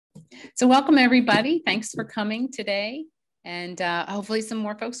So welcome everybody. Thanks for coming today. And hopefully some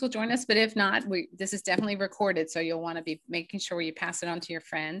more folks will join us, but if not, this is definitely recorded. So you'll want to be making sure you pass it on to your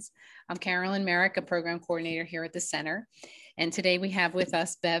friends. I'm Carolyn Merrick, a program coordinator here at the center. And today we have with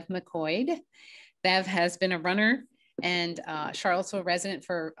us Bev McCoid. Bev has been a runner and Charlottesville resident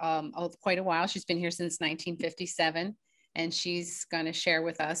for quite a while. She's been here since 1957, and she's going to share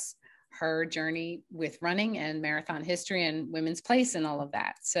with us her journey with running and marathon history and women's place and all of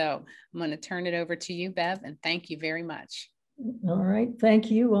that. So I'm going to turn it over to you, Bev, and thank you very much. All right.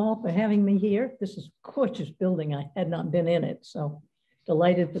 Thank you all for having me here. This is a gorgeous building. I had not been in it, so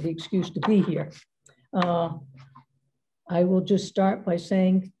delighted for the excuse to be here. I will just start by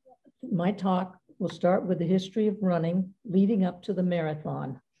saying my talk will start with the history of running leading up to the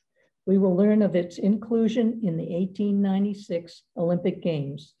marathon. We will learn of its inclusion in the 1896 Olympic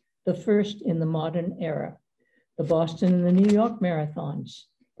Games, the first in the modern era, the Boston and the New York marathons,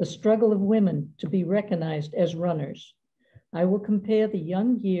 the struggle of women to be recognized as runners. I will compare the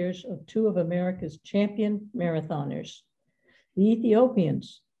young years of two of America's champion marathoners. The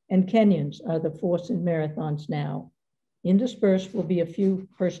Ethiopians and Kenyans are the force in marathons now. Interspersed will be a few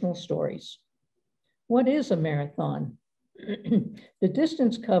personal stories. What is a marathon? The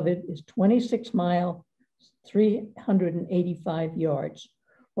distance covered is 26 miles, 385 yards,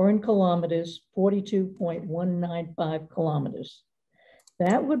 or in kilometers, 42.195 kilometers.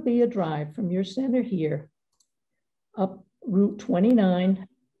 That would be a drive from your center here up Route 29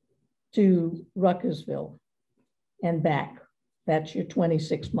 to Ruckersville and back. That's your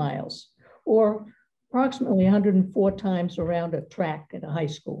 26 miles, or approximately 104 times around a track at a high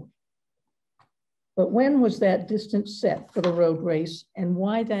school. But when was that distance set for the road race, and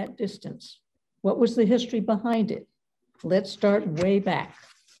why that distance? What was the history behind it? Let's start way back.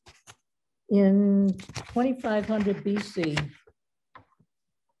 In 2500 BC,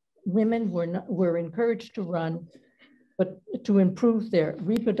 women were encouraged to run, but to improve their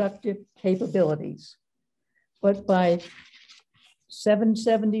reproductive capabilities. But by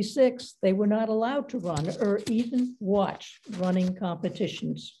 776, they were not allowed to run or even watch running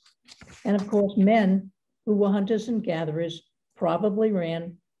competitions. And of course, men who were hunters and gatherers probably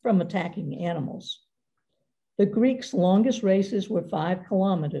ran from attacking animals. The Greeks' longest races were 5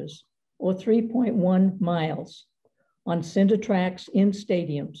 kilometers, or 3.1 miles, on cinder tracks in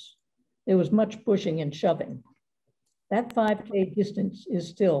stadiums. There was much pushing and shoving. That 5K distance is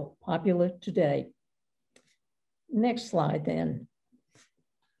still popular today. Next slide then.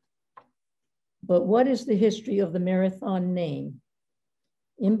 But what is the history of the marathon name?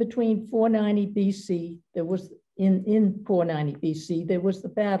 In between 490 BC, there was, in 490 BC, there was the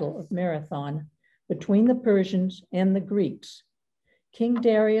Battle of Marathon between the Persians and the Greeks. King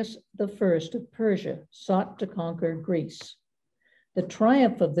Darius I of Persia sought to conquer Greece. The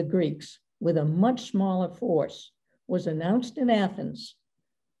triumph of the Greeks, with a much smaller force, was announced in Athens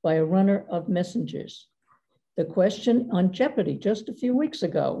by a runner of messengers. The question on Jeopardy just a few weeks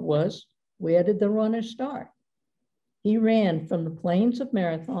ago was, where did the runner start? He ran from the plains of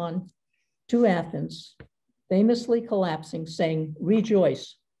Marathon to Athens, famously collapsing, saying,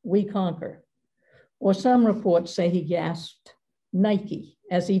 "Rejoice, we conquer." Or some reports say he gasped, "Nike,"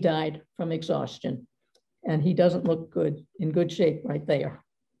 as he died from exhaustion. And he doesn't look good, in good shape right there.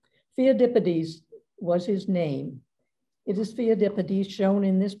 Pheidippides was his name. It is Pheidippides shown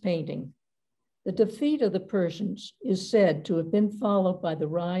in this painting. The defeat of the Persians is said to have been followed by the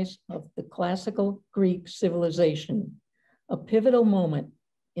rise of the classical Greek civilization, a pivotal moment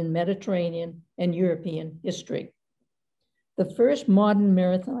in Mediterranean and European history. The first modern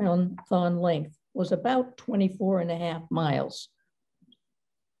marathon length was about 24.5 miles.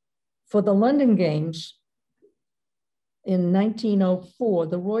 For the London Games in 1904,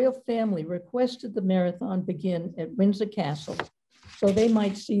 the royal family requested the marathon begin at Windsor Castle so they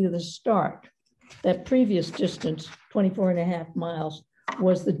might see the start. That previous distance, 24.5 miles,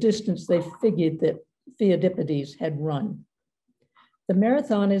 was the distance they figured that Pheidippides had run. The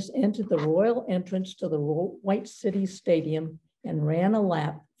marathoners entered the royal entrance to the White City Stadium and ran a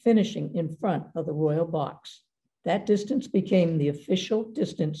lap, finishing in front of the royal box. That distance became the official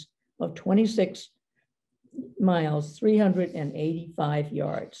distance of 26 miles, 385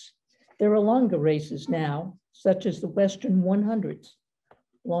 yards. There are longer races now, such as the Western 100s.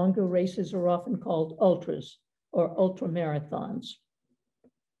 Longer races are often called ultras or ultra marathons.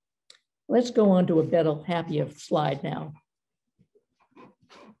 Let's go on to a better, happier slide now.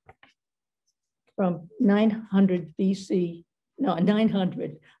 From 900 BC, no,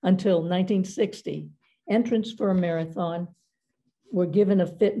 900 until 1960, entrants for a marathon were given a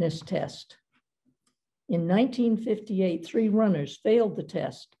fitness test. In 1958, 3 runners failed the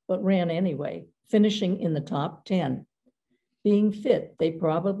test, but ran anyway, finishing in the top 10. Being fit, they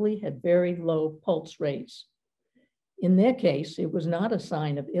probably had very low pulse rates. In their case, it was not a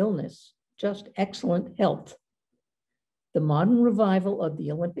sign of illness, just excellent health. The modern revival of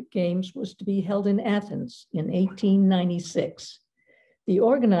the Olympic Games was to be held in Athens in 1896. The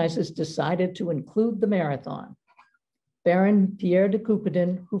organizers decided to include the marathon. Baron Pierre de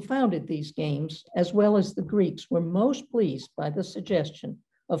Coubertin, who founded these games, as well as the Greeks, were most pleased by the suggestion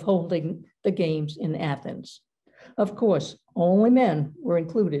of holding the games in Athens. Of course, only men were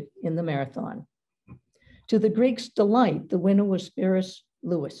included in the marathon. To the Greeks' delight, the winner was Spiros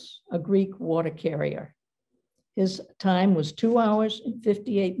Lewis, a Greek water carrier. His time was 2 hours and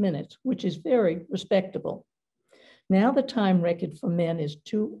 58 minutes, which is very respectable. Now the time record for men is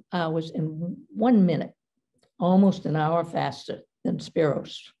 2 hours and 1 minute, almost an hour faster than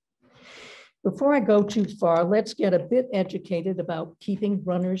Spiros. Before I go too far, let's get a bit educated about keeping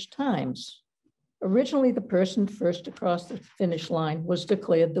runners' times. Originally, the person first across the finish line was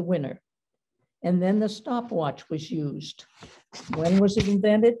declared the winner, and then the stopwatch was used. When was it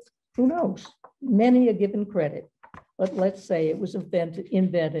invented? Who knows? Many are given credit, but let's say it was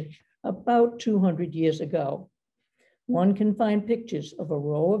invented about 200 years ago. One can find pictures of a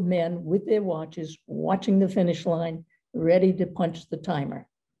row of men with their watches watching the finish line, ready to punch the timer.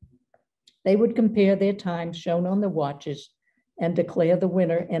 They would compare their times shown on the watches and declare the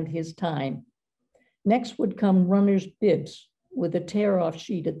winner and his time. Next would come runners' bibs with a tear-off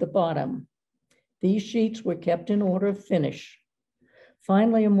sheet at the bottom. These sheets were kept in order of finish.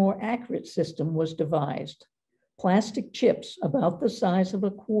 Finally, a more accurate system was devised. Plastic chips about the size of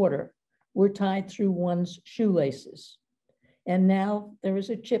a quarter were tied through one's shoelaces. And now there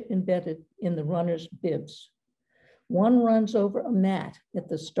is a chip embedded in the runner's bibs. One runs over a mat at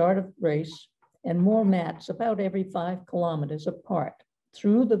the start of the race and more mats about every 5 kilometers apart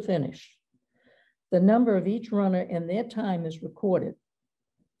through the finish. The number of each runner and their time is recorded.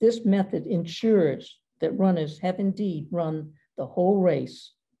 This method ensures that runners have indeed run the whole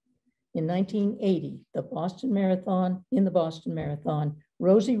race. In 1980, in the Boston Marathon,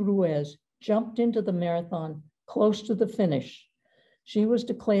 Rosie Ruiz jumped into the marathon close to the finish. She was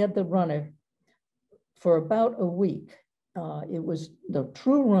declared the runner for about a week. The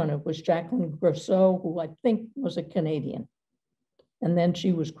true runner was Jacqueline Grousseau, who I think was a Canadian. And then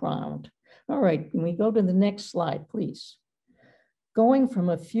she was crowned. All right, can we go to the next slide, please? Going from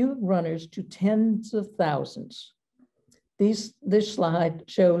a few runners to tens of thousands. This slide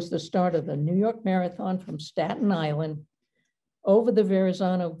shows the start of the New York Marathon from Staten Island over the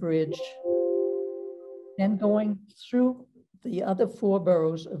Verrazano Bridge and going through the other 4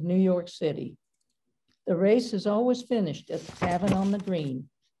 boroughs of New York City. The race is always finished at the Tavern on the Green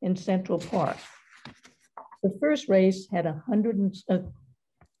in Central Park. The first race had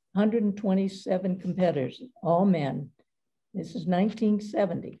 127 competitors, all men. This is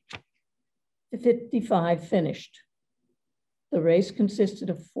 1970. 55 finished. The race consisted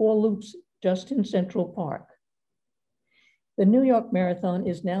of 4 loops just in Central Park. The New York Marathon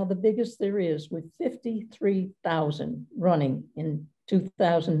is now the biggest there is, with 53,000 running in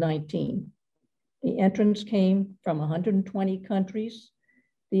 2019. The entrants came from 120 countries.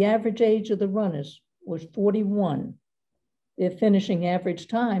 The average age of the runners was 41. Their finishing average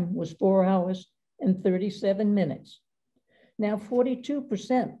time was 4 hours and 37 minutes. Now,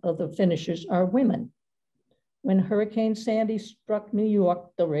 42% of the finishers are women. When Hurricane Sandy struck New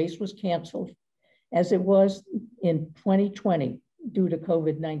York, the race was canceled, as it was in 2020 due to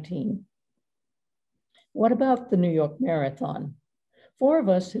COVID-19. What about the New York Marathon? 4 of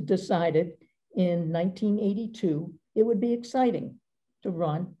us had decided in 1982 it would be exciting to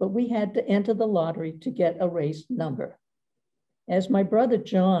run, but we had to enter the lottery to get a race number. As my brother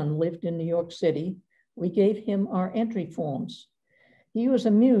John lived in New York City, we gave him our entry forms. He was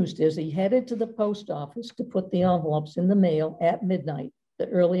amused as he headed to the post office to put the envelopes in the mail at midnight, the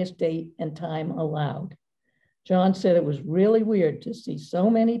earliest date and time allowed. John said it was really weird to see so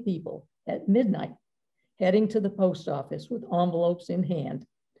many people at midnight heading to the post office with envelopes in hand.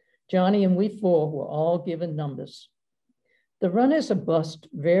 Johnny and we 4 were all given numbers. The runners are bussed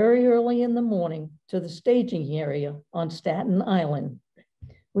very early in the morning to the staging area on Staten Island.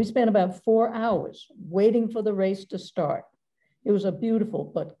 We spent about 4 hours waiting for the race to start. It was a beautiful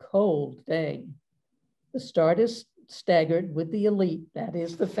but cold day. The start is staggered with the elite, that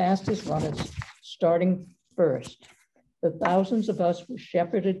is the fastest runners, starting first. The thousands of us were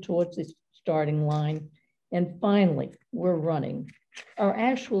shepherded towards the starting line, and finally, we're running. Our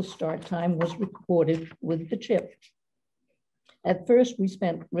actual start time was recorded with the chip. At first, we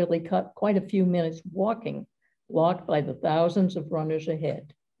spent really quite a few minutes walking, blocked by the thousands of runners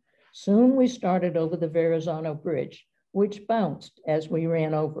ahead. Soon we started over the Verrazano Bridge, which bounced as we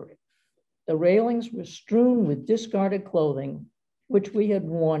ran over it. The railings were strewn with discarded clothing, which we had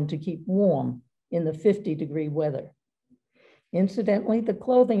worn to keep warm in the 50-degree weather. Incidentally, the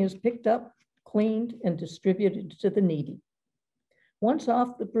clothing is picked up, cleaned, and distributed to the needy. Once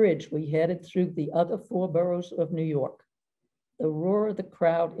off the bridge, we headed through the other 4 boroughs of New York. The roar of the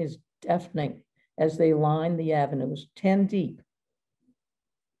crowd is deafening as they line the avenues 10 deep.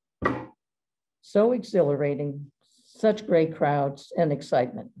 So exhilarating, such great crowds and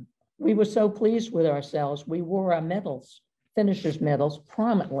excitement. We were so pleased with ourselves, we wore our medals, finishers' medals,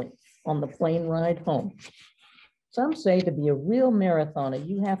 prominently on the plane ride home. Some say to be a real marathoner,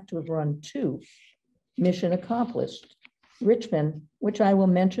 you have to have run 2. Mission accomplished. Richmond, which I will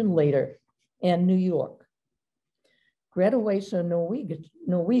mention later, and New York. Greta Waser,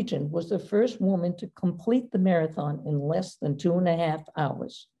 Norwegian, was the first woman to complete the marathon in less than 2.5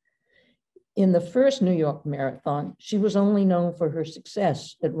 hours. In the first New York marathon, she was only known for her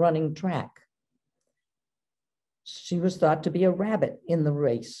success at running track. She was thought to be a rabbit in the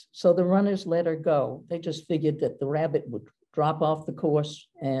race, so the runners let her go. They just figured that the rabbit would drop off the course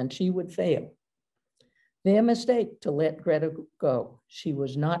and she would fail. Their mistake to let Greta go. She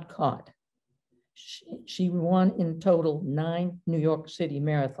was not caught. She won in total 9 New York City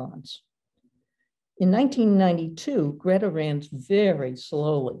marathons. In 1992, Greta ran very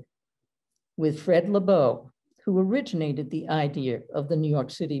slowly with Fred Lebeau, who originated the idea of the New York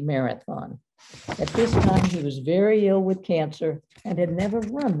City Marathon. At this time, he was very ill with cancer and had never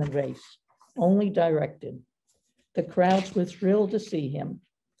run the race, only directed. The crowds were thrilled to see him.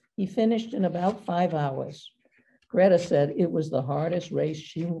 He finished in about 5 hours. Greta said it was the hardest race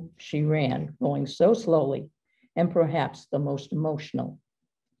she ran, going so slowly, and perhaps the most emotional.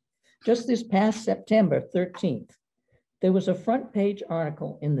 Just this past September 13th, there was a front page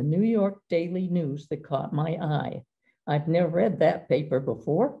article in the New York Daily News that caught my eye. I've never read that paper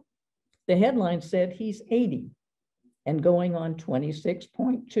before. The headline said he's 80 and going on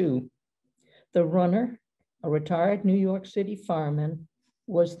 26.2. The runner, a retired New York City fireman,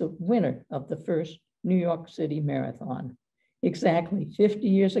 was the winner of the first New York City Marathon, exactly 50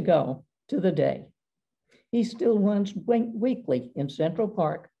 years ago to the day. He still runs weekly in Central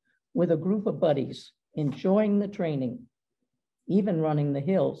Park with a group of buddies, enjoying the training, even running the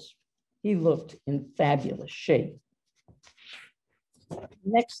hills. He looked in fabulous shape.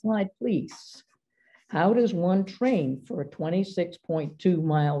 Next slide, please. How does one train for a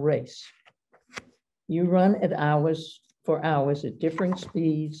 26.2-mile race? You run for hours at different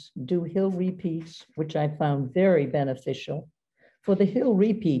speeds, do hill repeats, which I found very beneficial. For the hill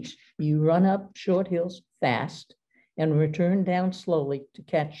repeats, you run up short hills fast and return down slowly to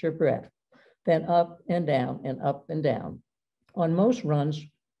catch your breath, then up and down and up and down. On most runs,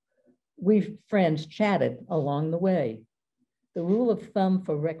 we friends chatted along the way. The rule of thumb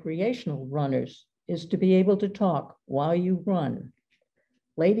for recreational runners is to be able to talk while you run.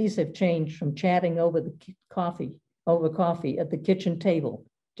 Ladies have changed from chatting over coffee at the kitchen table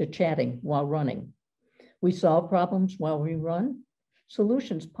to chatting while running. We solve problems while we run.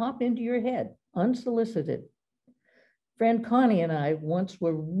 Solutions pop into your head, unsolicited. Friend Connie and I once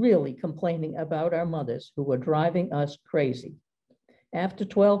were really complaining about our mothers who were driving us crazy. After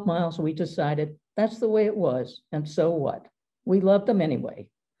 12 miles, we decided that's the way it was, and so what? We loved them anyway,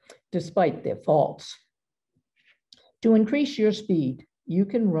 despite their faults. To increase your speed, you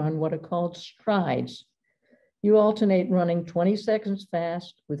can run what are called strides. You alternate running 20 seconds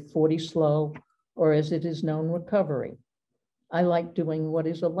fast with 40 slow, or as it is known, recovery. I like doing what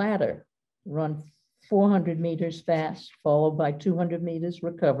is a ladder, run 400 meters fast, followed by 200 meters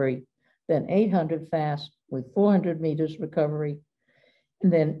recovery, then 800 fast with 400 meters recovery,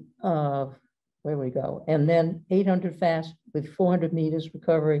 and then, and then 800 fast with 400 meters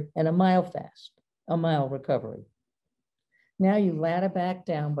recovery, and a mile recovery. Now you ladder back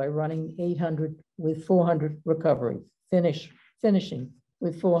down by running 800 with 400 recovery, finishing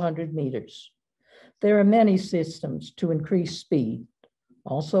with 400 meters. There are many systems to increase speed.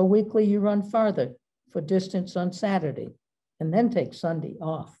 Also weekly, you run farther for distance on Saturday, and then take Sunday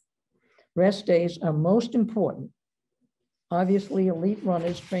off. Rest days are most important. Obviously, elite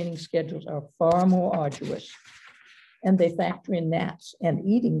runners' training schedules are far more arduous, and they factor in naps and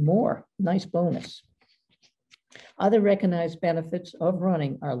eating more. Nice bonus. Other recognized benefits of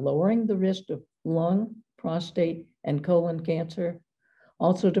running are lowering the risk of lung, prostate, and colon cancer,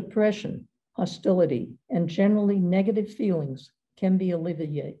 also depression, hostility, and generally negative feelings can be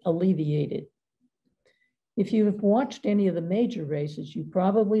alleviated. If you have watched any of the major races, you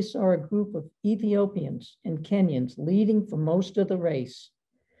probably saw a group of Ethiopians and Kenyans leading for most of the race.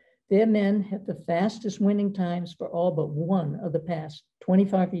 Their men had the fastest winning times for all but one of the past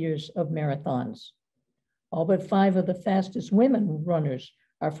 25 years of marathons. All but 5 of the fastest women runners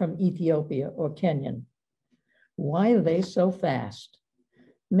are from Ethiopia or Kenyan. Why are they so fast?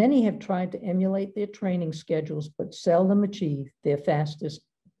 Many have tried to emulate their training schedules, but seldom achieve their fastest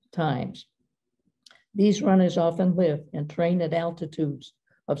times. These runners often live and train at altitudes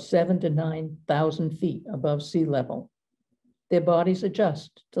of 7,000 to 9,000 feet above sea level. Their bodies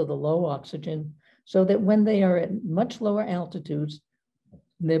adjust to the low oxygen so that when they are at much lower altitudes,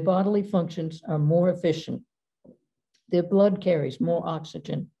 their bodily functions are more efficient. Their blood carries more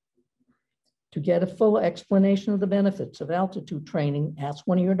oxygen. To get a full explanation of the benefits of altitude training, ask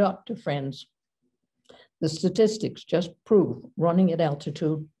one of your doctor friends. The statistics just prove running at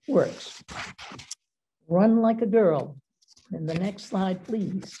altitude works. Run like a girl. And the next slide,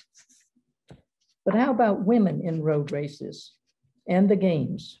 please. But how about women in road races and the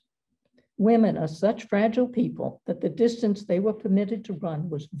games? Women are such fragile people that the distance they were permitted to run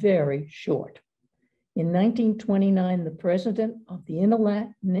was very short. In 1929, the president of the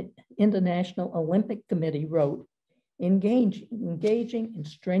International Olympic Committee wrote, engaging in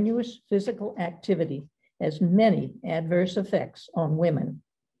strenuous physical activity has many adverse effects on women.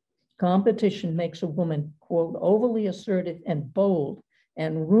 Competition makes a woman, quote, overly assertive and bold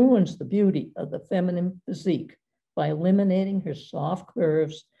and ruins the beauty of the feminine physique by eliminating her soft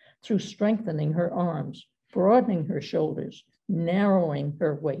curves through strengthening her arms, broadening her shoulders, narrowing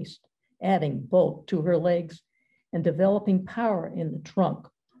her waist, adding bulk to her legs, and developing power in the trunk,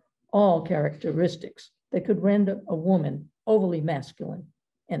 all characteristics that could render a woman overly masculine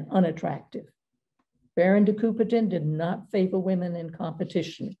and unattractive. Baron de Coubertin did not favor women in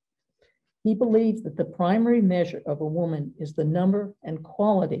competition. He believed that the primary measure of a woman is the number and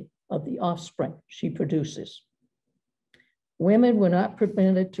quality of the offspring she produces. Women were not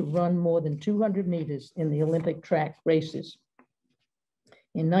permitted to run more than 200 meters in the Olympic track races.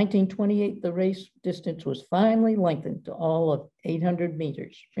 In 1928, the race distance was finally lengthened to all of 800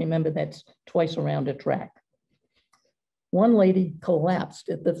 meters. Remember, that's twice around a track. One lady collapsed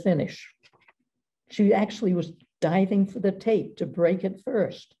at the finish. She actually was diving for the tape to break it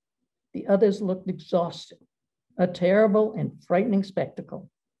first. The others looked exhausted, a terrible and frightening spectacle.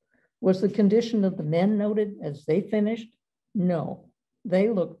 Was the condition of the men noted as they finished? No, they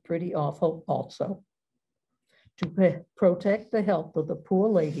looked pretty awful also. To protect the health of the poor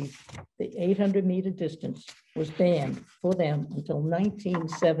ladies, the 800-meter distance was banned for them until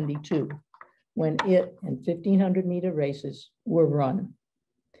 1972, when it and 1,500-meter races were run.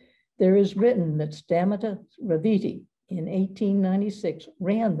 There is written that Stamata Raviti in 1896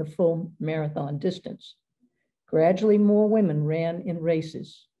 ran the full marathon distance. Gradually, more women ran in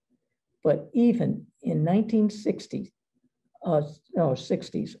races, but even in 1960s, a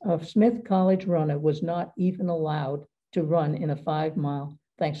Smith College runner was not even allowed to run in a 5-mile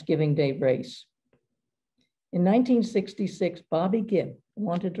Thanksgiving Day race. In 1966, Bobby Gibb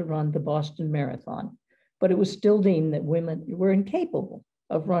wanted to run the Boston Marathon, but it was still deemed that women were incapable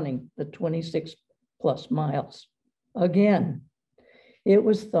of running the 26+ miles. Again, it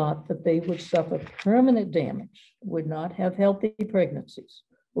was thought that they would suffer permanent damage, would not have healthy pregnancies,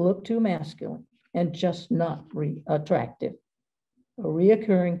 look too masculine, and just not attractive. A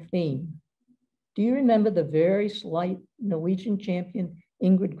reoccurring theme. Do you remember the very slight Norwegian champion,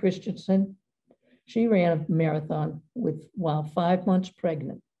 Ingrid Christensen? She ran a marathon while 5 months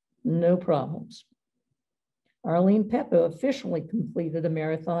pregnant, no problems. Arlene Pepper officially completed a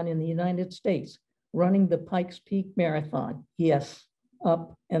marathon in the United States, running the Pikes Peak Marathon. Yes,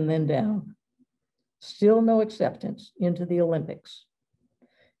 up and then down. Still no acceptance into the Olympics.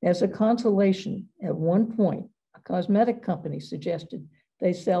 As a consolation, at one point, a cosmetic company suggested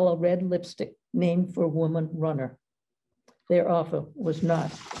they sell a red lipstick named for a woman runner. Their offer was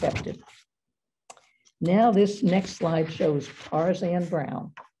not accepted. Now this next slide shows Tarzan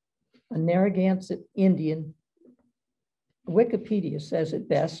Brown, a Narragansett Indian. Wikipedia says it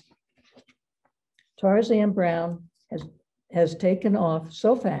best. Tarzan Brown has taken off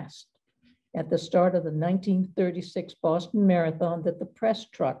so fast at the start of the 1936 Boston Marathon that the press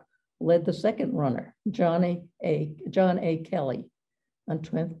truck led the second runner, John A. Kelly,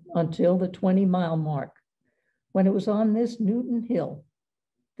 until the 20-mile mark. When it was on this Newton Hill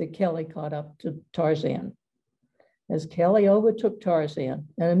that Kelly caught up to Tarzan. As Kelly overtook Tarzan,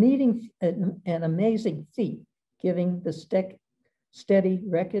 an amazing feat, giving the steady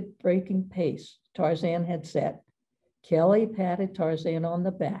record-breaking pace Tarzan had set, Kelly patted Tarzan on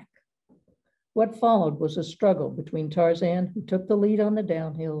the back. What followed was a struggle between Tarzan, who took the lead on the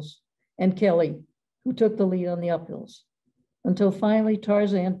downhills, and Kelly, who took the lead on the uphills, until finally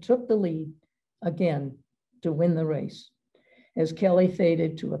Tarzan took the lead again to win the race, as Kelly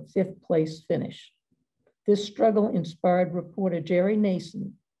faded to a 5th place finish. This struggle inspired reporter Jerry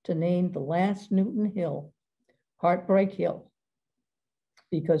Nason to name the last Newton Hill Heartbreak Hill,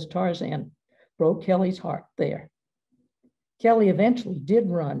 because Tarzan broke Kelly's heart there. Kelly eventually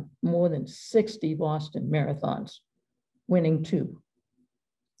did run more than 60 Boston marathons, winning 2.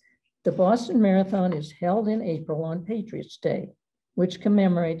 The Boston Marathon is held in April on Patriots' Day, which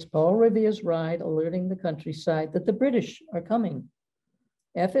commemorates Paul Revere's ride alerting the countryside that the British are coming.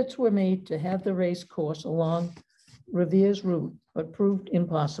 Efforts were made to have the race course along Revere's route, but proved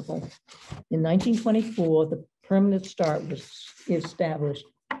impossible. In 1924, the permanent start was established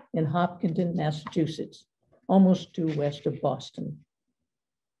in Hopkinton, Massachusetts, almost due west of Boston.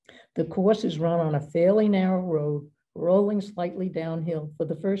 The course is run on a fairly narrow road, rolling slightly downhill for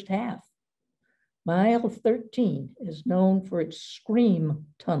the first half. Mile 13 is known for its Scream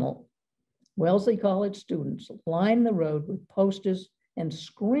Tunnel. Wellesley College students line the road with posters and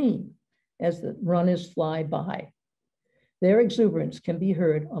scream as the runners fly by. Their exuberance can be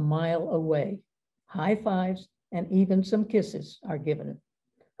heard a mile away. High fives and even some kisses are given.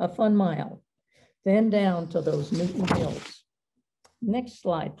 A fun mile. Then down to those Newton Hills. Next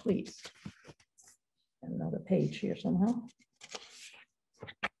slide, please. Another page here somehow.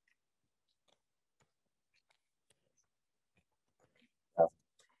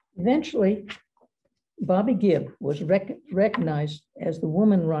 Eventually, Bobby Gibb was recognized as the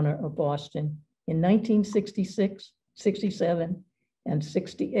woman runner of Boston in 1966, 67, and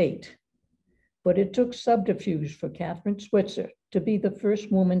 68. But it took subterfuge for Catherine Switzer to be the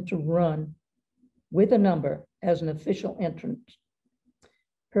first woman to run with a number as an official entrant.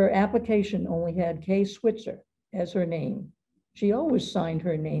 Her application only had Kay Switzer as her name. She always signed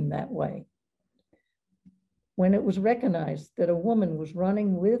her name that way. When it was recognized that a woman was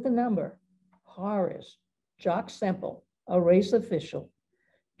running with a number, horrors, Jock Semple, a race official,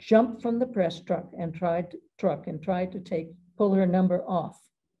 jumped from the press truck and tried to pull her number off.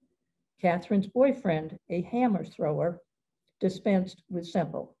 Catherine's boyfriend, a hammer thrower, dispensed with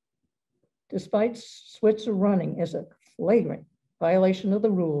Semple. Despite Switzer running as a flagrant violation of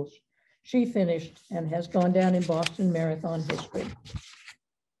the rules, she finished and has gone down in Boston Marathon history.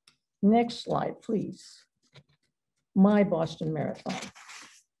 Next slide, please. My Boston Marathon.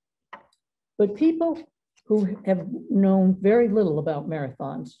 But people who have known very little about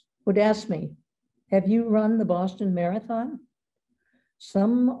marathons would ask me, have you run the Boston Marathon?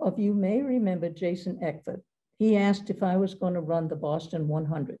 Some of you may remember Jason Eckford. He asked if I was going to run the Boston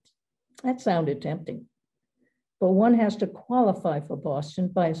 100. That sounded tempting. But one has to qualify for Boston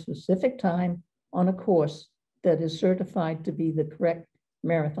by a specific time on a course that is certified to be the correct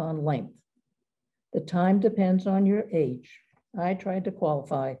marathon length. The time depends on your age. I tried to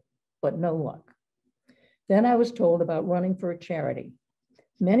qualify, but no luck. Then I was told about running for a charity.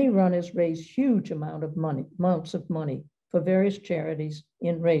 Many runners raise huge amounts of money for various charities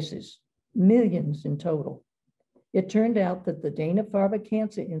in races, millions in total. It turned out that the Dana-Farber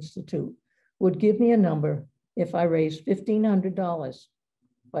Cancer Institute would give me a number if I raised $1,500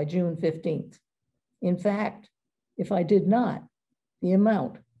 by June 15th. In fact, if I did not, the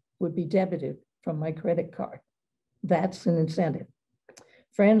amount would be debited from my credit card. That's an incentive.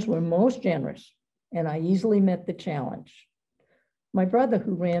 Friends were most generous, and I easily met the challenge. My brother,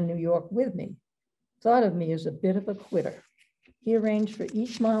 who ran New York with me, thought of me as a bit of a quitter. He arranged for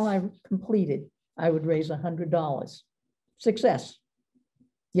each mile I completed, I would raise $100. Success.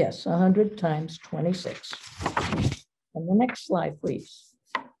 Yes, 100 times 26. And the next slide, please.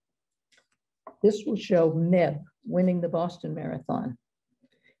 This will show Meb winning the Boston Marathon.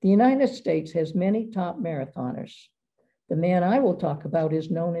 The United States has many top marathoners. The man I will talk about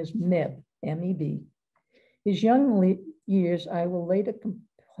is known as Meb, M-E-B. His young years I will later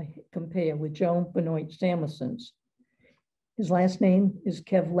compare with Joan Benoit Samuelson's. His last name is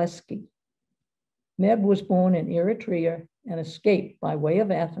Kevleski. Meb was born in Eritrea and escaped by way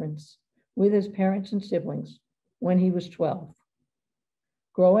of Athens with his parents and siblings when he was 12.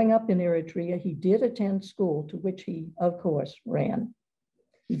 Growing up in Eritrea, he did attend school, to which he, of course, ran.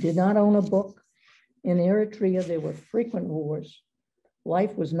 He did not own a book. In Eritrea, there were frequent wars.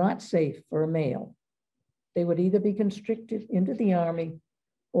 Life was not safe for a male. They would either be conscripted into the army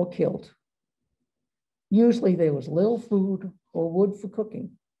or killed. Usually there was little food or wood for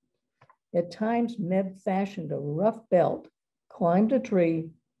cooking. At times, Meb fashioned a rough belt, climbed a tree,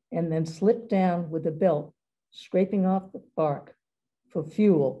 and then slipped down with the belt, scraping off the bark for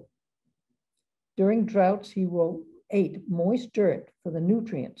fuel. During droughts, he ate moist dirt for the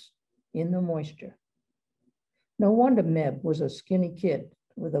nutrients in the moisture. No wonder Meb was a skinny kid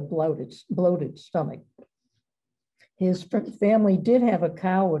with a bloated stomach. His family did have a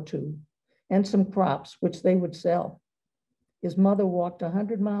cow or two and some crops, which they would sell. His mother walked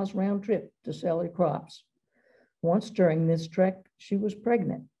 100 miles round trip to sell her crops. Once during this trek, she was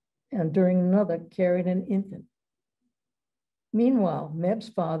pregnant, and during another, carried an infant. Meanwhile, Meb's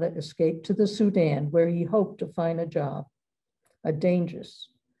father escaped to the Sudan, where he hoped to find a job, a dangerous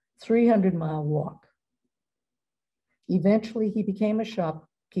 300-mile walk. Eventually, he became a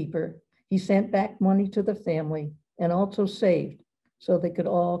shopkeeper. He sent back money to the family and also saved so they could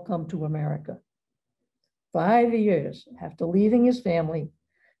all come to America. 5 years after leaving his family,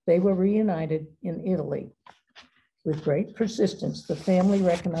 they were reunited in Italy. With great persistence, the family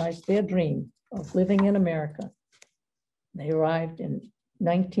recognized their dream of living in America. They arrived in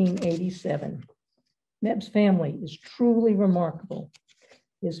 1987. Meb's family is truly remarkable.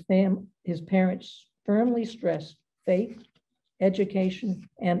 His parents firmly stressed faith, education,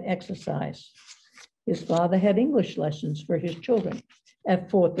 and exercise. His father had English lessons for his children at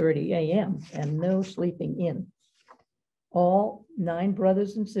 4:30 a.m. and no sleeping in. All 9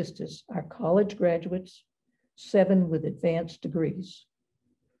 brothers and sisters are college graduates, 7 with advanced degrees.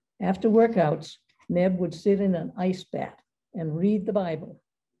 After workouts, Meb would sit in an ice bath and read the Bible.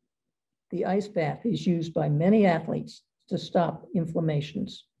 The ice bath is used by many athletes to stop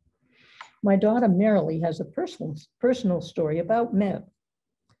inflammations. My daughter Marilee has a personal story about Meb.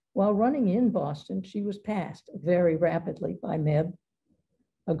 While running in Boston, she was passed very rapidly by Meb.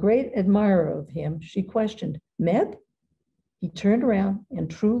 A great admirer of him, she questioned, "Meb?" He turned around and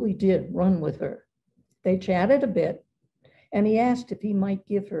truly did run with her. They chatted a bit, and he asked if he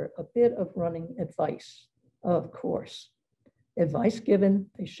might give her a bit of running advice. Of course. Advice given,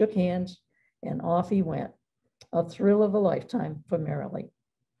 they shook hands, and off he went. A thrill of a lifetime for Marilee.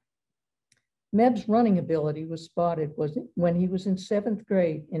 Meb's running ability was spotted when he was in 7th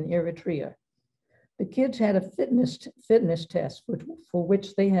grade in Eritrea. The kids had a fitness test for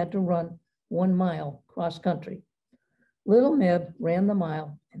which they had to run 1 mile cross country. Little Meb ran the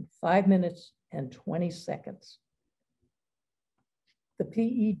mile in 5 minutes and 20 seconds. The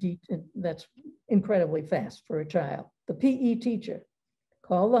PE, that's incredibly fast for a child. The PE teacher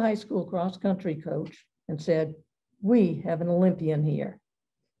called the high school cross country coach and said, "We have an Olympian here."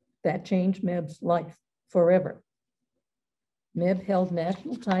 That changed Meb's life forever. Meb held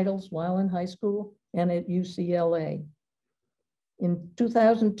national titles while in high school and at UCLA. In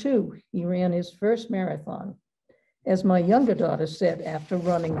 2002, he ran his first marathon. As my younger daughter said after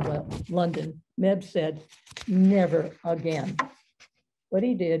running London, Meb said, "Never again." But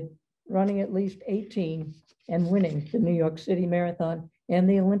he did, running at least 18 and winning the New York City Marathon and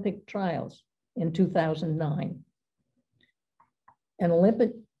the Olympic trials in 2009.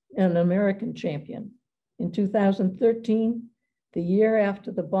 An American champion. In 2013, the year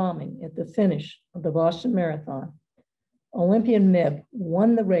after the bombing at the finish of the Boston Marathon, Olympian Meb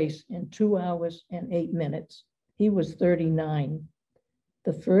won the race in 2 hours and 8 minutes. He was 39,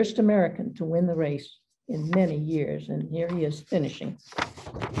 the first American to win the race in many years, and here he is finishing.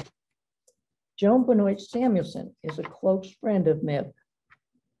 Joan Benoit Samuelson is a close friend of Meb.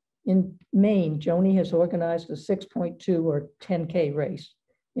 In Maine, Joni has organized a 6.2 or 10K race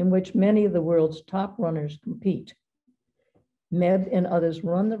in which many of the world's top runners compete. Meb and others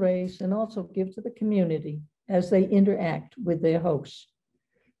run the race and also give to the community as they interact with their hosts.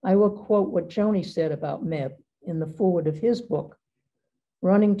 I will quote what Joni said about Meb in the foreword of his book,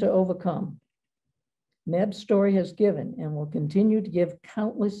 Running to Overcome. Meb's story has given and will continue to give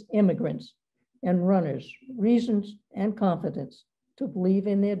countless immigrants and runners reasons and confidence to believe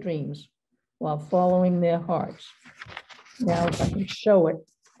in their dreams while following their hearts. Now, if I can show it,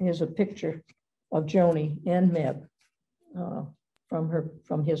 here's a picture of Joni and Meb from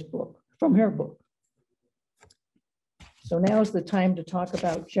her book. So now is the time to talk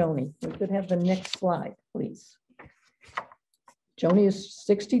about Joni. We could have the next slide, please. Joni is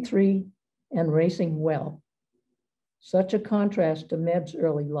 63 and racing well. Such a contrast to Meb's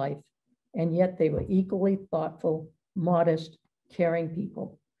early life, and yet they were equally thoughtful, modest, caring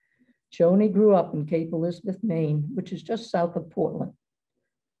people. Joni grew up in Cape Elizabeth, Maine, which is just south of Portland.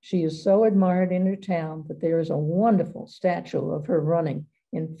 She is so admired in her town that there is a wonderful statue of her running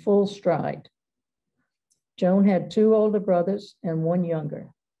in full stride. Joan had 2 older brothers and 1 younger.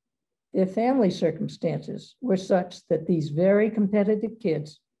 Their family circumstances were such that these very competitive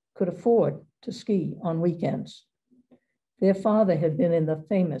kids could afford to ski on weekends. Their father had been in the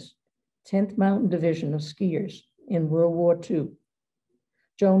famous 10th Mountain Division of skiers in World War II.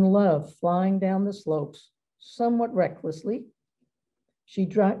 Joan loved flying down the slopes, somewhat recklessly. She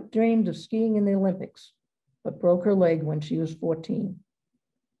dreamed of skiing in the Olympics, but broke her leg when she was 14.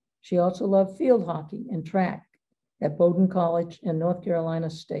 She also loved field hockey and track at Bowdoin College and North Carolina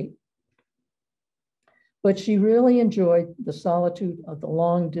State. But she really enjoyed the solitude of the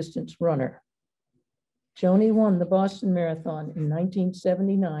long distance runner. Joni won the Boston Marathon in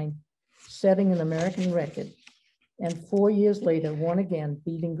 1979, setting an American record, and 4 years later won again,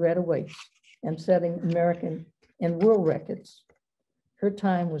 beating Greta Waitz and setting American and world records. Her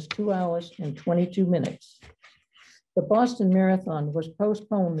time was 2 hours and 22 minutes. The Boston Marathon was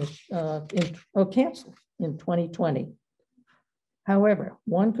postponed canceled in 2020. However,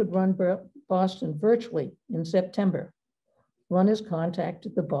 one could run Boston virtually in September. Runners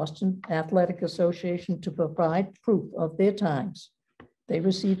contacted the Boston Athletic Association to provide proof of their times. They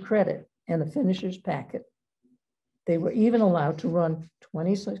received credit and a finisher's packet. They were even allowed to run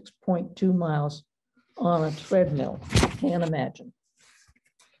 26.2 miles on a treadmill. Can't imagine.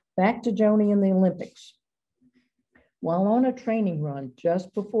 Back to Joni and the Olympics. While on a training run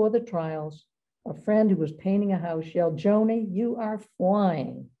just before the trials, a friend who was painting a house yelled, "Joni, you are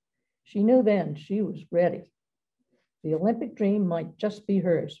flying." She knew then she was ready. The Olympic dream might just be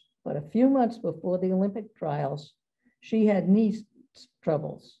hers, but a few months before the Olympic trials, she had knee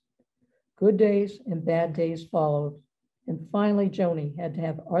troubles. Good days and bad days followed, and finally Joni had to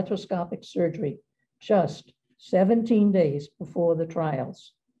have arthroscopic surgery just 17 days before the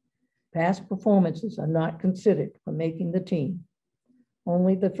trials. Past performances are not considered for making the team.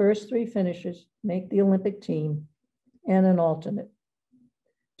 Only the first 3 finishers make the Olympic team and an alternate.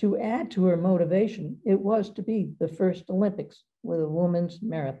 To add to her motivation, it was to be the first Olympics with a women's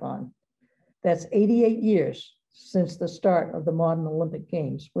marathon. That's 88 years since the start of the modern Olympic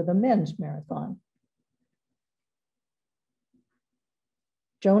Games with a men's marathon.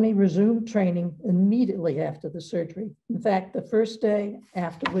 Joni resumed training immediately after the surgery. In fact, the first day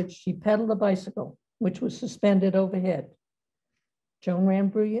after which she pedaled a bicycle, which was suspended overhead. Joan ran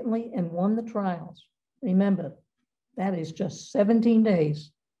brilliantly and won the trials. Remember, that is just 17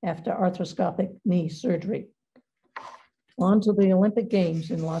 days after arthroscopic knee surgery. On to the Olympic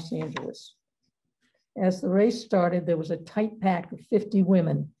Games in Los Angeles. As the race started, there was a tight pack of 50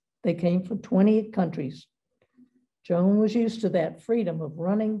 women. They came from 28 countries. Joan was used to that freedom of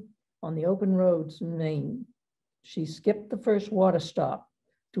running on the open roads in Maine. She skipped the first water stop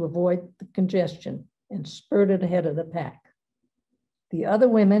to avoid the congestion and spurted ahead of the pack. The other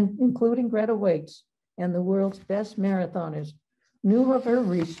women, including Greta Waitz and the world's best marathoners, knew of her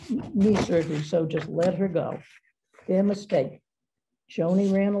knee surgery, so just let her go. Their mistake.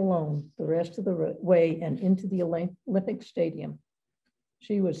 Joni ran alone the rest of the way and into the Olympic Stadium.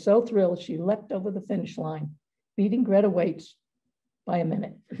 She was so thrilled, she leapt over the finish line, beating Greta Waitz by a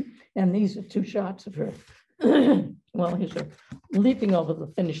minute. And these are 2 shots of her. Well, here's her leaping over the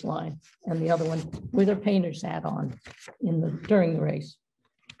finish line, and the other one with her painter's hat on during the race.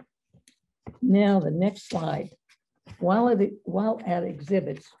 Now the next slide. While at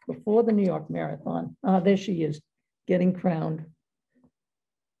exhibits before the New York Marathon, there she is, getting crowned.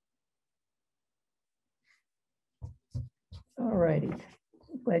 All righty,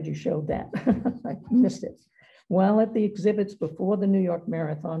 glad you showed that. I missed it. While at the exhibits before the New York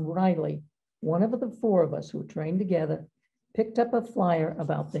Marathon, Riley, one of the 4 of us who trained together, picked up a flyer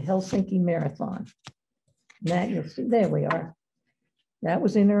about the Helsinki Marathon. That you'll see, there we are. That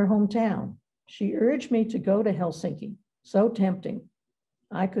was in her hometown. She urged me to go to Helsinki. So tempting.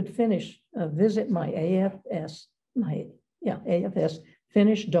 I could visit my AFS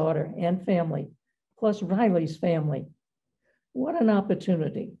Finnish daughter and family, plus Riley's family. What an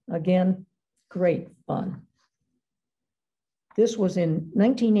opportunity. Again, great fun. This was in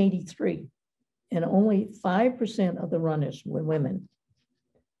 1983, and only 5% of the runners were women.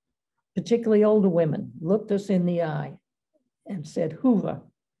 Particularly older women looked us in the eye and said, "Hoover,"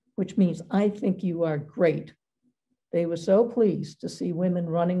 which means "I think you are great." They were so pleased to see women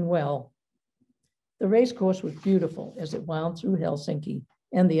running well. The race course was beautiful as it wound through Helsinki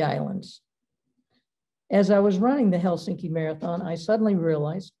and the islands. As I was running the Helsinki Marathon, I suddenly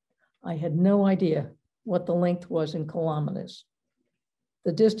realized I had no idea what the length was in kilometers.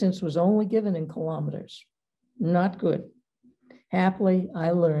 The distance was only given in kilometers. Not good. Happily,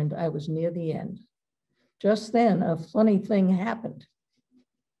 I learned I was near the end. Just then, a funny thing happened.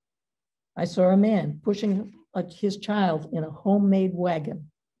 I saw a man pushing his child in a homemade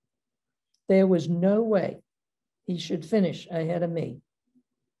wagon. There was no way he should finish ahead of me.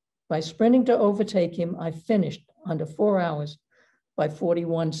 By sprinting to overtake him, I finished under 4 hours by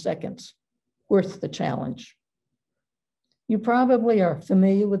 41 seconds. Worth the challenge. You probably are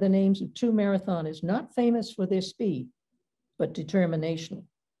familiar with the names of two marathoners not famous for their speed, but determination: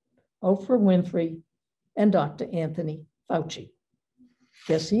 Oprah Winfrey and Dr. Anthony Fauci.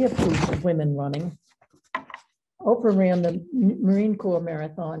 Guess he approves of women running. Oprah ran the Marine Corps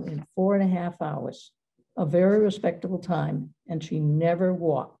Marathon in 4.5 hours, a very respectable time, and she never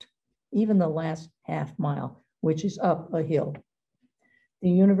walked, even the last half mile, which is up a hill. The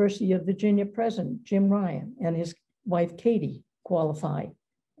University of Virginia president, Jim Ryan, and his wife, Katie, qualify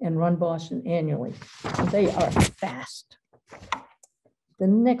and run Boston annually. They are fast. The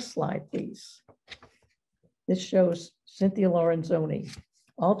next slide, please. This shows Cynthia Lorenzoni.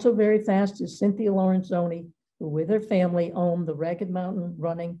 Also very fast is Cynthia Lorenzoni, who with her family owned the Ragged Mountain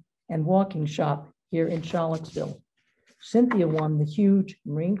Running and Walking Shop here in Charlottesville. Cynthia won the huge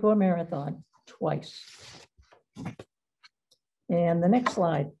Marine Corps Marathon twice. And the next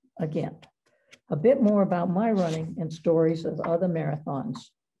slide, again, a bit more about my running and stories of other marathons.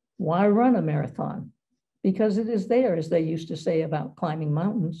 Why run a marathon? Because it is there, as they used to say about climbing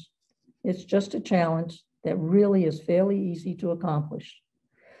mountains. It's just a challenge that really is fairly easy to accomplish.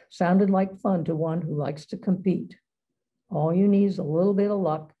 Sounded like fun to one who likes to compete. All you need is a little bit of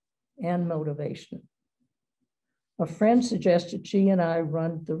luck and motivation. A friend suggested she and I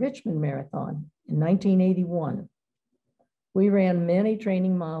run the Richmond Marathon in 1981. We ran many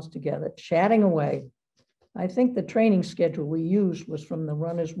training miles together, chatting away. I think the training schedule we used was from the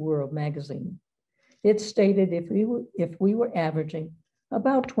Runner's World magazine. It stated if we were averaging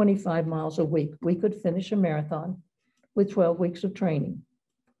about 25 miles a week, we could finish a marathon with 12 weeks of training.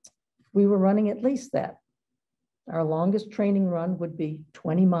 We were running at least that. Our longest training run would be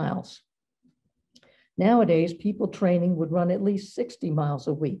 20 miles. Nowadays, people training would run at least 60 miles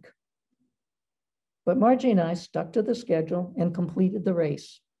a week. But Margie and I stuck to the schedule and completed the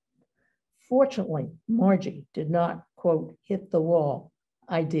race. Fortunately, Margie did not, quote, hit the wall.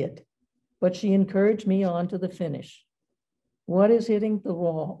 I did, but she encouraged me on to the finish. What is hitting the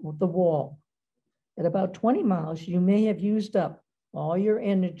wall? At about 20 miles, you may have used up all your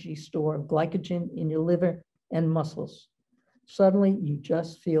energy store of glycogen in your liver and muscles. Suddenly, you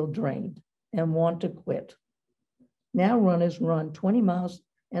just feel drained and want to quit. Now runners run 20 miles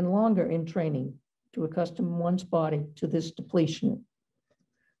and longer in training to accustom one's body to this depletion.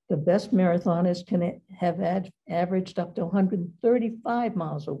 The best marathoners can have averaged up to 135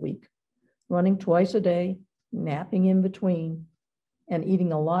 miles a week, running twice a day, napping in between, and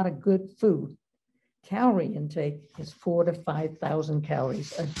eating a lot of good food. Calorie intake is 4,000 to 5,000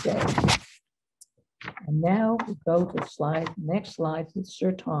 calories a day. And now we go to next slide with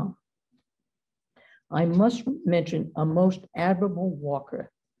Sir Tom. I must mention a most admirable walker,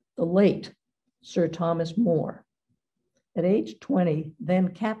 the late Sir Thomas More. At age 20, then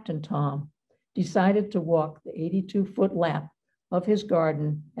Captain Tom decided to walk the 82-foot lap of his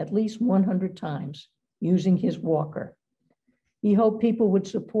garden at least 100 times using his walker. He hoped people would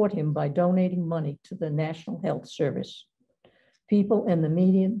support him by donating money to the National Health Service. People in the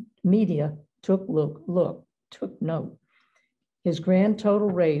media took note. His grand total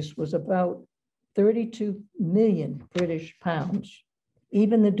raise was about 32 million British pounds.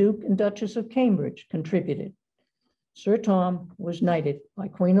 Even the Duke and Duchess of Cambridge contributed. Sir Tom was knighted by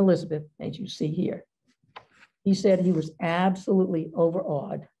Queen Elizabeth, as you see here. He said he was absolutely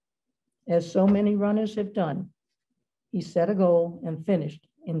overawed. As so many runners have done, he set a goal and finished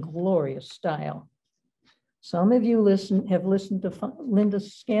in glorious style. Some of you have listened to Linda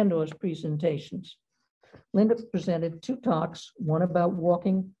Skandor's presentations. Linda presented 2 talks, one about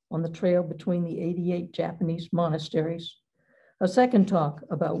walking on the trail between the 88 Japanese monasteries, a second talk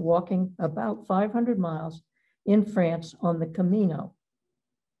about walking about 500 miles in France on the Camino.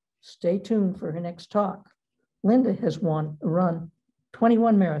 Stay tuned for her next talk. Linda has run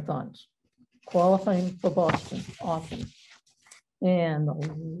 21 marathons, qualifying for Boston often. And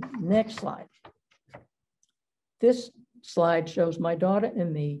the next slide. This slide shows my daughter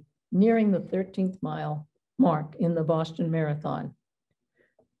and me nearing the 13th mile mark in the Boston Marathon.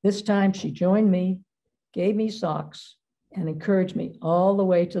 This time she joined me, gave me socks, and encouraged me all the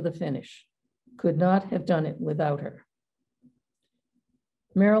way to the finish. Could not have done it without her.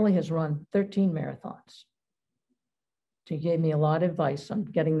 Marilee has run 13 marathons. She gave me a lot of advice on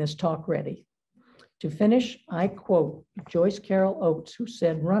getting this talk ready. To finish, I quote Joyce Carol Oates, who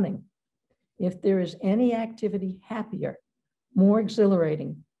said, running, if there is any activity happier, more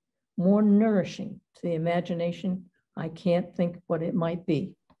exhilarating, more nourishing to the imagination, I can't think what it might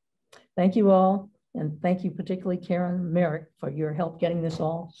be. Thank you all, and thank you particularly Karen Merrick for your help getting this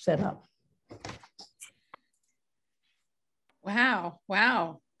all set up. Wow,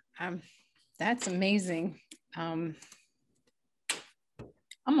 wow. That's amazing.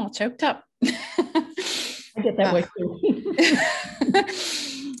 I'm all choked up. I get that way too.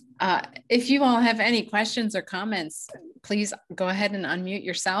 If you all have any questions or comments, please go ahead and unmute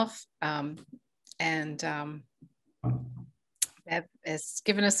yourself. Bev has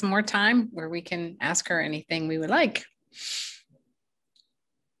given us some more time where we can ask her anything we would like.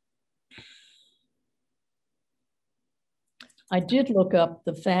 I did look up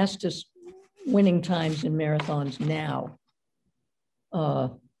the fastest winning times in marathons now.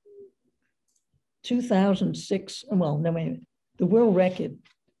 2006, well, no, wait, the world record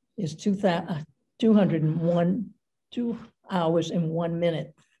is 201, 2 hours and 1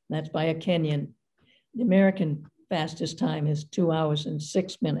 minute. That's by a Kenyan. The American fastest time is 2 hours and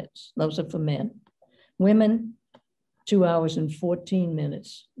 6 minutes. Those are for men. Women, 2 hours and 14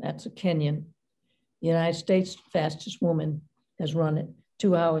 minutes. That's a Kenyan. The United States fastest woman has run it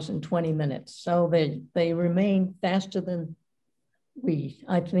 2 hours and 20 minutes. So they remain faster than we.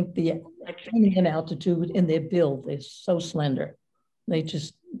 I think the training in altitude in their build is so slender. They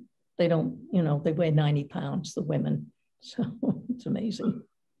don't, you know, they weigh 90 pounds, the women. So it's amazing.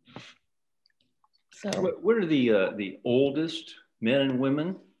 So what are the oldest men and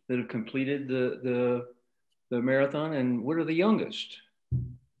women that have completed the marathon, and what are the youngest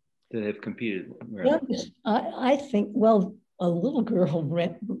that have competed? Youngest, I think, well, a little girl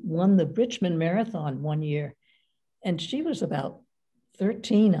won the Richmond Marathon one year, and she was about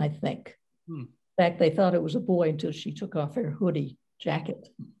 13, I think. In fact, they thought it was a boy until she took off her hoodie jacket.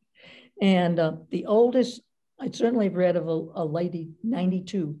 And the oldest, I certainly have read of a lady,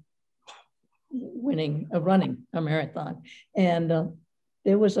 92, running a marathon. And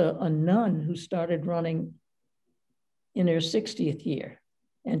there was a nun who started running in her 60th year,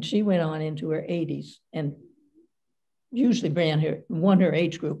 and she went on into her 80s and usually won her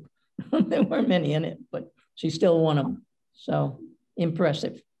age group. There weren't many in it, but she still won them. So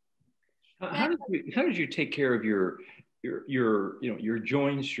impressive. How did you take care of your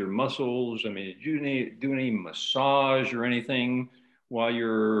joints, your muscles? I mean, did you do any massage or anything while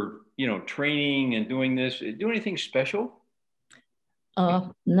you're training and doing this? Do anything special?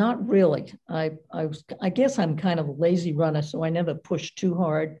 Not really. I guess I'm kind of a lazy runner, so I never push too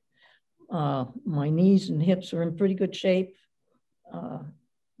hard. My knees and hips are in pretty good shape.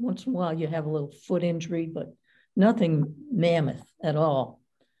 Once in a while you have a little foot injury, but nothing mammoth at all.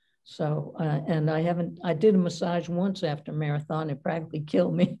 So, and I did a massage once after a marathon. It practically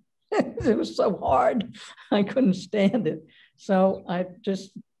killed me. It was so hard. I couldn't stand it. So I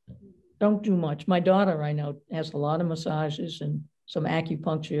just don't do much. My daughter, I know, has a lot of massages and some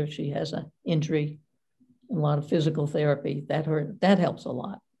acupuncture. She has an injury, a lot of physical therapy. That helps a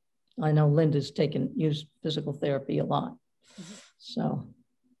lot. I know Linda's used physical therapy a lot. Mm-hmm. So,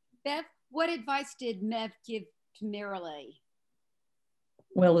 Bev, what advice did Mev give to Marilee?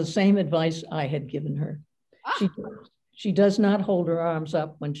 Well, the same advice I had given her. She does not hold her arms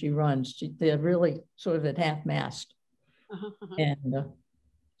up when she runs. They're really sort of at half mast. And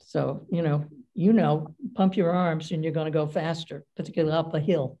so, pump your arms and you're going to go faster, particularly up a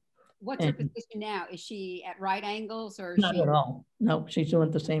hill. What's her position now? Is she at right angles or? Not at all. No, she's doing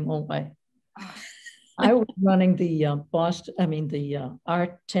it the same old way. I was running the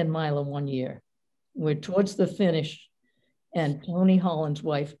our 10 miler one year. We're towards the finish, and Tony Holland's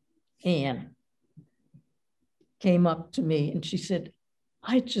wife, Ann, came up to me and she said,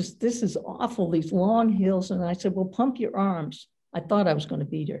 this is awful, these long hills. And I said, well, pump your arms. I thought I was going to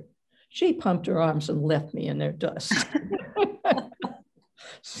beat her. She pumped her arms and left me in their dust.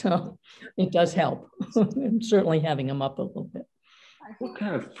 So it does help. And certainly having them up a little bit. What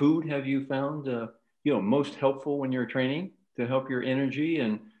kind of food have you found most helpful when you're training to help your energy?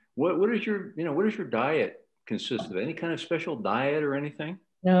 And what is your diet consist of? Any kind of special diet or anything?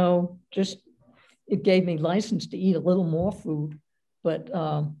 No, just it gave me license to eat a little more food, but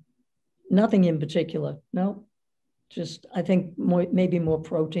nothing in particular. No, just I think maybe more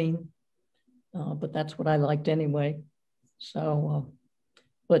protein, but that's what I liked anyway. So,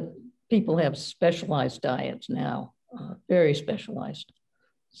 but people have specialized diets now, very specialized.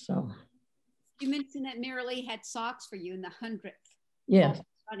 So. You mentioned that Marilee had socks for you in the 100th. Yes. Oh,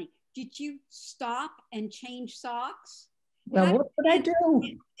 funny. Did you stop and change socks? Well, what did I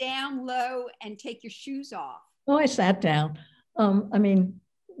do? Down low and take your shoes off. Oh, I sat down.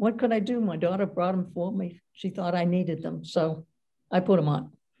 What could I do? My daughter brought them for me. She thought I needed them, so I put them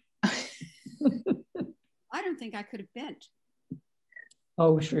on. I don't think I could have bent.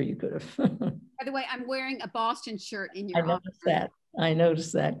 Oh, sure you could have. By the way, I'm wearing a Boston shirt in your honor. I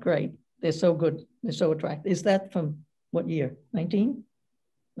noticed that. Great. They're so good. They're so attractive. Is that from what year? 19?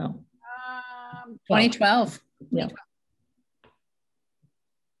 No. 2012. Yeah.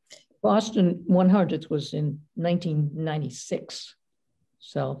 Boston 100th was in 1996.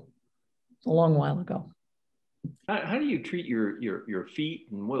 So it's a long while ago. How do you treat your feet,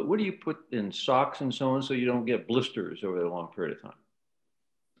 and what do you put in socks and so on so you don't get blisters over a long period of time?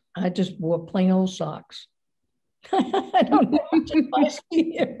 I just wore plain old socks. I don't know what advice for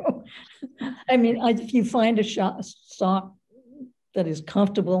you. I mean, if you find a sock that is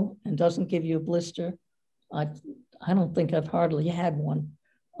comfortable and doesn't give you a blister, I don't think I've hardly had one.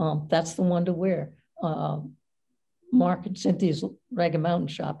 That's the one to wear. Mark and Cynthia's Ragged Mountain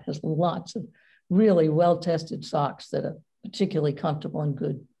shop has lots of really well-tested socks that are particularly comfortable and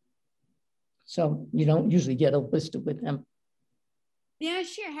good. So you don't usually get a blister with them. May I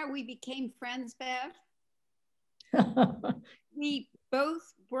share how we became friends, Bev? We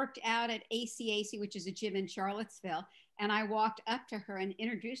both worked out at ACAC, which is a gym in Charlottesville. And I walked up to her and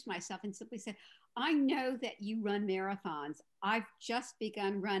introduced myself and simply said, I know that you run marathons. I've just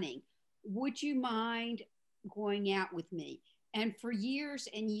begun running. Would you mind going out with me? And for years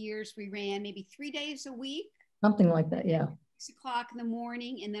and years, we ran maybe 3 days a week. Something like that, yeah. 6 o'clock in the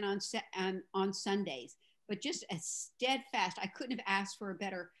morning and then on Sundays. But just as steadfast, I couldn't have asked for a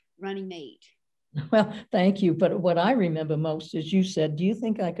better running mate. Well, thank you. But what I remember most is you said, do you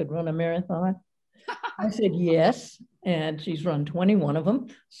think I could run a marathon? I said, yes. And she's run 21 of them.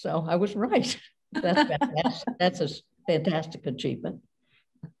 So I was right. That's fantastic. That's a fantastic achievement.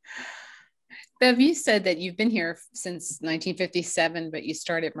 Bev, you said that you've been here since 1957, but you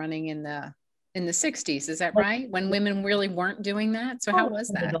started running in the 60s. Is that right? When women really weren't doing that? So how was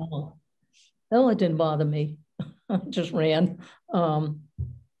that? No, it didn't bother me. I just ran.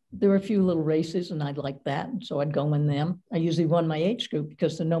 There were a few little races and I'd like that. So I'd go in them. I usually won my age group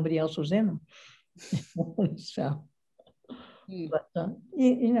because nobody else was in them. So, but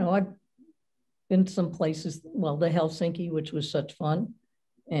you know, I've been some places, well, the Helsinki, which was such fun.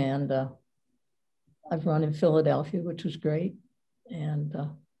 And I've run in Philadelphia, which was great. And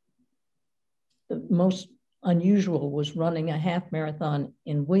the most unusual was running a half marathon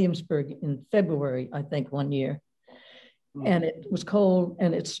in Williamsburg in February, I think, one year. And it was cold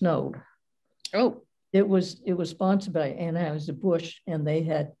and it snowed. Oh, it was sponsored by Anheuser-Busch, and they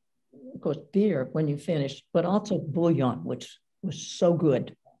had, of course, beer when you finished, but also bouillon, which was so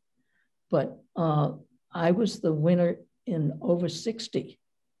good. But I was the winner in over 60.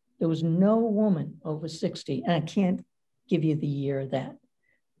 There was no woman over 60, and I can't give you the year of that.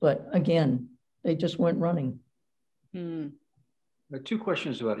 But again, they just weren't running. Two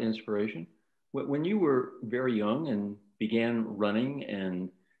questions about inspiration. When you were very young and began running and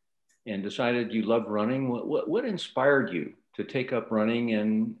decided you loved running, what inspired you to take up running?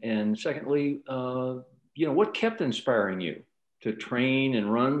 And secondly, you know, what kept inspiring you to train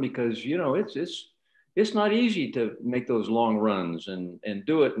and run? Because, you know, it's not easy to make those long runs and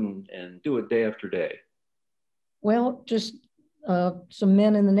do it and do it day after day. Well, just some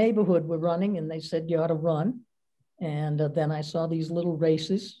men in the neighborhood were running and they said, you ought to run. And then I saw these little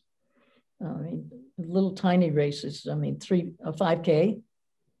races. I mean, little tiny races. I mean, a 5K.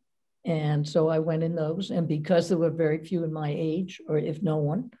 And so I went in those. And because there were very few in my age, or if no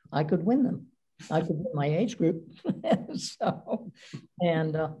one, I could win them. I could win my age group. So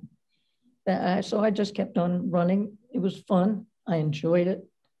I just kept on running. It was fun. I enjoyed it.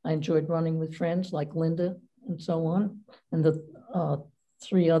 I enjoyed running with friends like Linda and so on. And the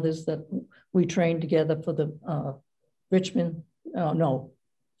 3 others that we trained together for the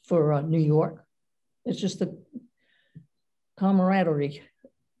for New York. It's just the camaraderie.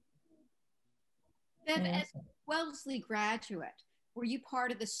 Bev, as a Wellesley graduate, were you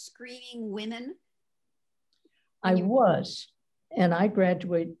part of the Screaming Women? I was, and I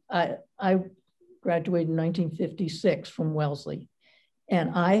graduated in 1956 from Wellesley. And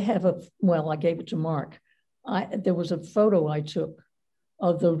I have I gave it to Mark. There was a photo I took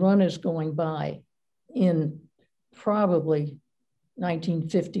of the runners going by in probably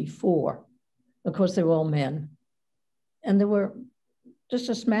 1954. Of course, they were all men. And there were just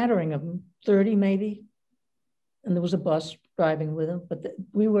a smattering of them, 30 maybe. And there was a bus driving with them, but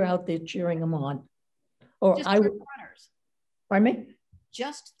we were out there cheering them on. Or just 30 runners. Pardon me?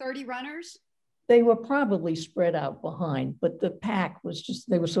 Just 30 runners? They were probably spread out behind, but the pack was just,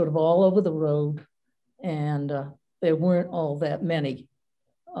 they were sort of all over the road, and there weren't all that many.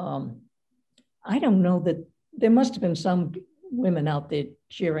 I don't know that, there must have been some women out there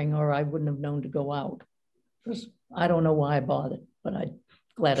cheering, or I wouldn't have known to go out. I don't know why I bothered, but I'm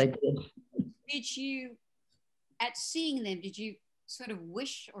glad I did. Did you, at seeing them, did you sort of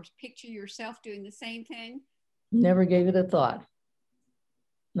wish or picture yourself doing the same thing? Never gave it a thought.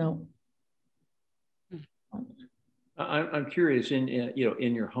 No. I'm curious, in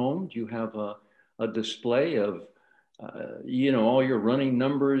your home, do you have a display of, all your running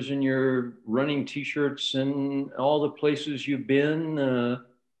numbers and your running T-shirts and all the places you've been?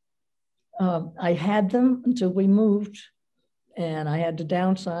 I had them until we moved, and I had to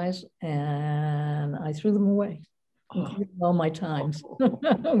downsize, and I threw them away, including all my times,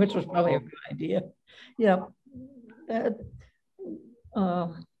 which was probably a good idea. Yeah, it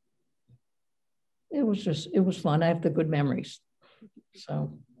was fun. I have the good memories.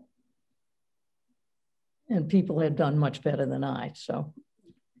 So, and people had done much better than I. So,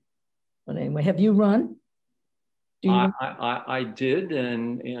 but anyway, have you run? I did,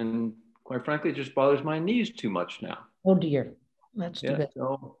 and quite frankly, it just bothers my knees too much now. Oh dear, that's too bad.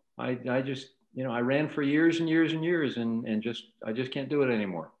 So I just, I ran for years and years and years, and I just can't do it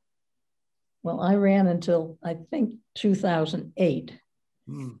anymore. Well, I ran until I think 2008.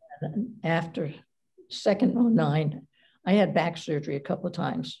 After second 09, I had back surgery a couple of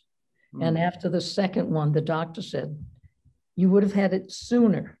times. And after the second one, the doctor said, you would have had it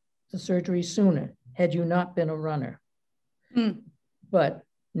sooner, the surgery sooner, had you not been a runner. But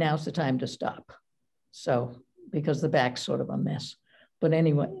now's the time to stop. So, because the back's sort of a mess. But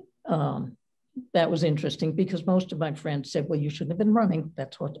anyway, that was interesting because most of my friends said, well, you shouldn't have been running.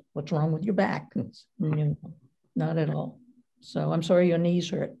 That's what's wrong with your back. Not at all. So I'm sorry your knees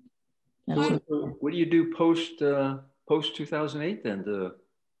hurt. What do you do post 2008 then?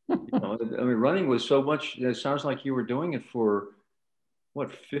 Running was so much. It sounds like you were doing it for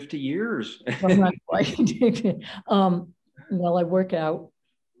what, 50 years? Well, not quite. Well, I work out.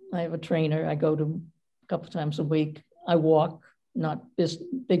 I have a trainer. I go to a couple times a week. I walk, not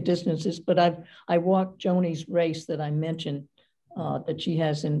big distances, but I walked Joni's race that I mentioned that she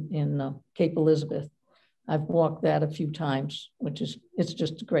has in Cape Elizabeth. I've walked that a few times, it's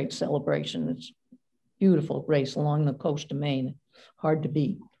just a great celebration. It's a beautiful race along the coast of Maine, hard to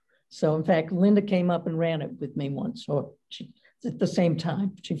beat. So in fact, Linda came up and ran it with me once, or she, at the same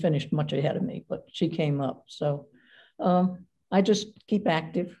time. She finished much ahead of me, but she came up. So I just keep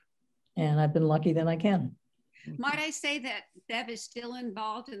active, and I've been lucky that I can. Might I say that Bev is still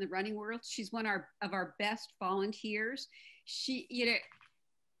involved in the running world? She's one of our best volunteers. She,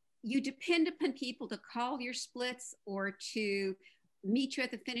 you depend upon people to call your splits or to meet you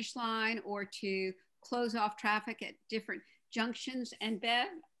at the finish line or to close off traffic at different junctions. And Bev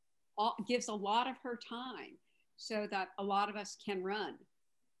gives a lot of her time so that a lot of us can run.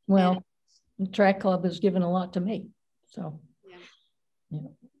 Well, the track club has given a lot to me. So,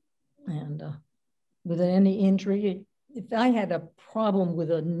 and with any injury, if I had a problem with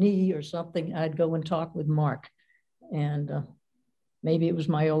a knee or something, I'd go and talk with Mark. And maybe it was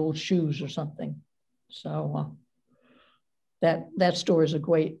my old shoes or something. So that store is a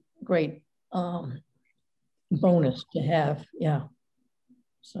great bonus to have. Yeah.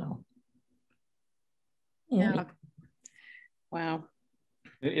 So. Yeah. Wow.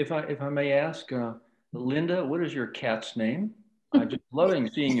 If I may ask, Linda, what is your cat's name? I'm just loving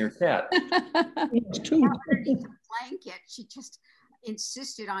seeing your cat. It's two. Blanket. She just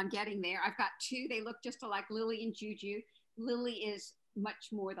insisted on getting there. I've got two. They look just like Lily and Juju. Lily is much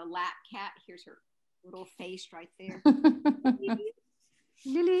more the lap cat. Here's her little face right there.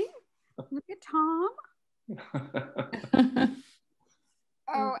 Lily, look at Tom.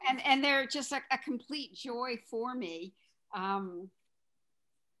 Oh, and they're just a complete joy for me.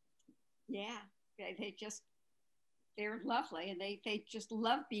 Yeah, they're lovely, and they just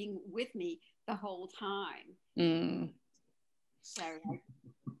love being with me the whole time. So.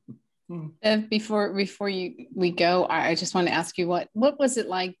 Before we go, I just want to ask you what was it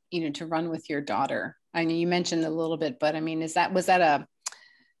like, to run with your daughter? I know you mentioned a little bit, but I mean, was that a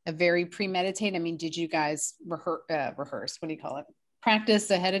very premeditated? I mean, did you guys rehearse? What do you call it? Practice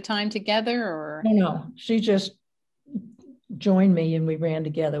ahead of time together, or? No, she just joined me and we ran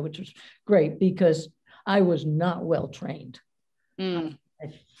together, which was great because I was not well trained. I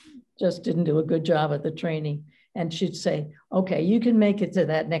just didn't do a good job at the training. And she'd say, okay, you can make it to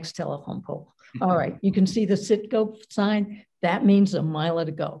that next telephone pole. All right, you can see the sit-go sign. That means a mile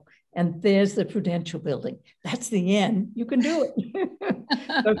to go. And there's the Prudential building. That's the end. You can do it.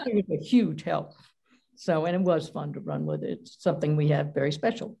 So she was a huge help. So, and it was fun to run with it. It's something we have very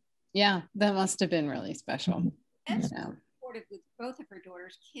special. Yeah, that must have been really special. That's supportive with both of her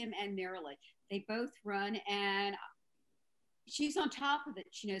daughters, Kim and Marilee. They both run, and she's on top of it.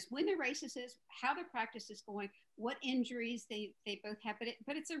 She knows when their races is, how their practice is going, what injuries they both have.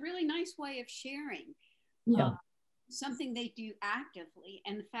 But it's a really nice way of sharing. Yeah. Something they do actively,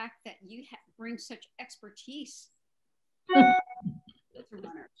 and the fact that you bring such expertise to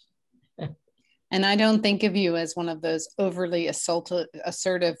runners. And I don't think of you as one of those overly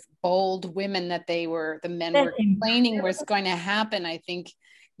assertive, bold women that the men were complaining was going to happen. I think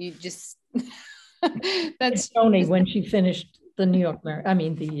you just, that's Tony when she finished the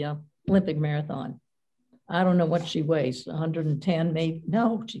the Olympic marathon. I don't know what she weighs, 110 maybe.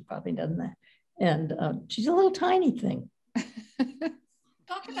 No, she probably doesn't that. And she's a little tiny thing.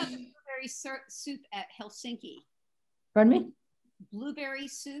 Talk about the blueberry soup at Helsinki. Pardon me? Blueberry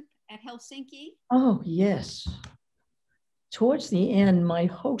soup at Helsinki? Oh, yes. Towards the end, my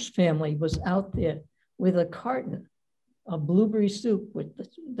host family was out there with a carton of blueberry soup, which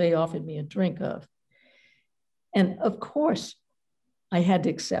they offered me a drink of. And of course, I had to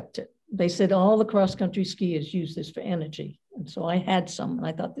accept it. They said all the cross-country skiers use this for energy. And so I had some, and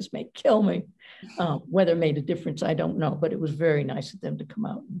I thought this may kill me. Whether it made a difference, I don't know, but it was very nice of them to come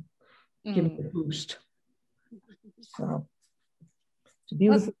out and give me a boost. So it's a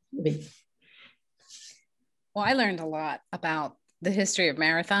beautiful city. Well, I learned a lot about the history of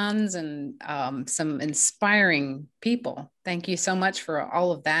marathons and some inspiring people. Thank you so much for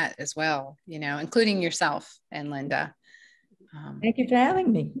all of that as well, including yourself and Linda. Thank you for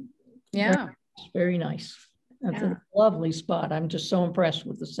having me. Yeah. Very nice. That's a lovely spot. I'm just so impressed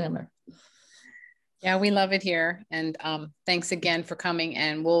with the center. Yeah, we love it here. And thanks again for coming.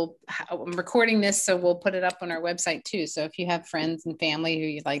 And I'm recording this, so we'll put it up on our website too. So if you have friends and family who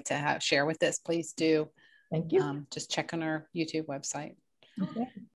you'd like to share with us, please do. Thank you. Just check on our YouTube website. Okay.